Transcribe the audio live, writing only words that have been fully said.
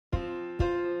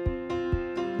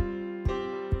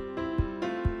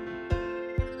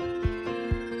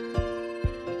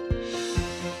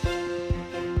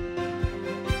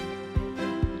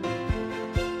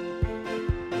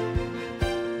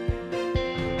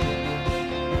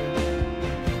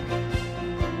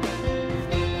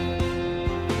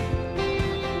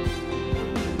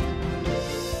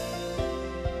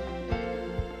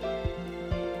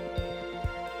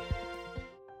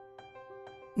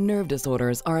Nerve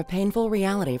disorders are a painful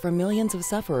reality for millions of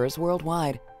sufferers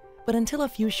worldwide. But until a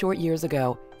few short years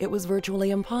ago, it was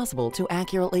virtually impossible to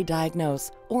accurately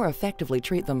diagnose or effectively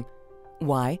treat them.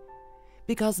 Why?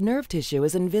 Because nerve tissue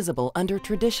is invisible under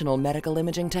traditional medical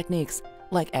imaging techniques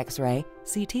like X-ray,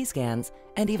 CT scans,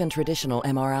 and even traditional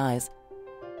MRIs.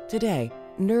 Today,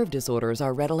 nerve disorders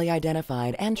are readily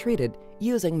identified and treated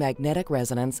using magnetic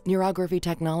resonance neurography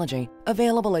technology,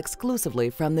 available exclusively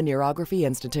from the Neurography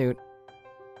Institute.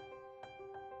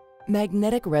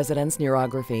 Magnetic resonance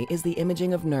neurography is the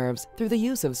imaging of nerves through the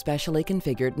use of specially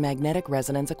configured magnetic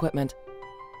resonance equipment.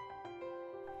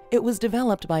 It was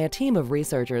developed by a team of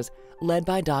researchers led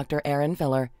by Dr. Aaron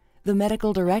Filler, the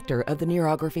medical director of the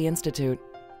Neurography Institute.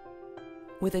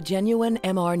 With a genuine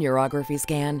MR neurography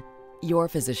scan, your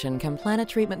physician can plan a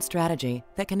treatment strategy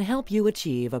that can help you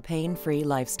achieve a pain-free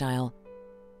lifestyle.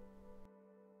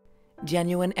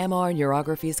 Genuine MR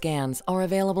neurography scans are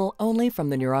available only from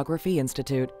the Neurography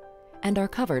Institute and are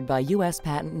covered by U.S.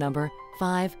 Patent Number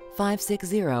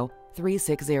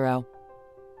 5560360.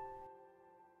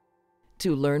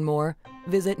 To learn more,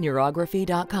 visit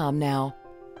neurography.com now.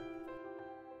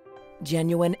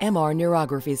 Genuine MR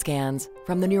neurography scans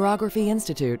from the Neurography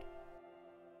Institute.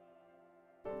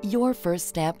 Your first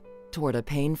step toward a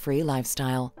pain-free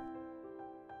lifestyle.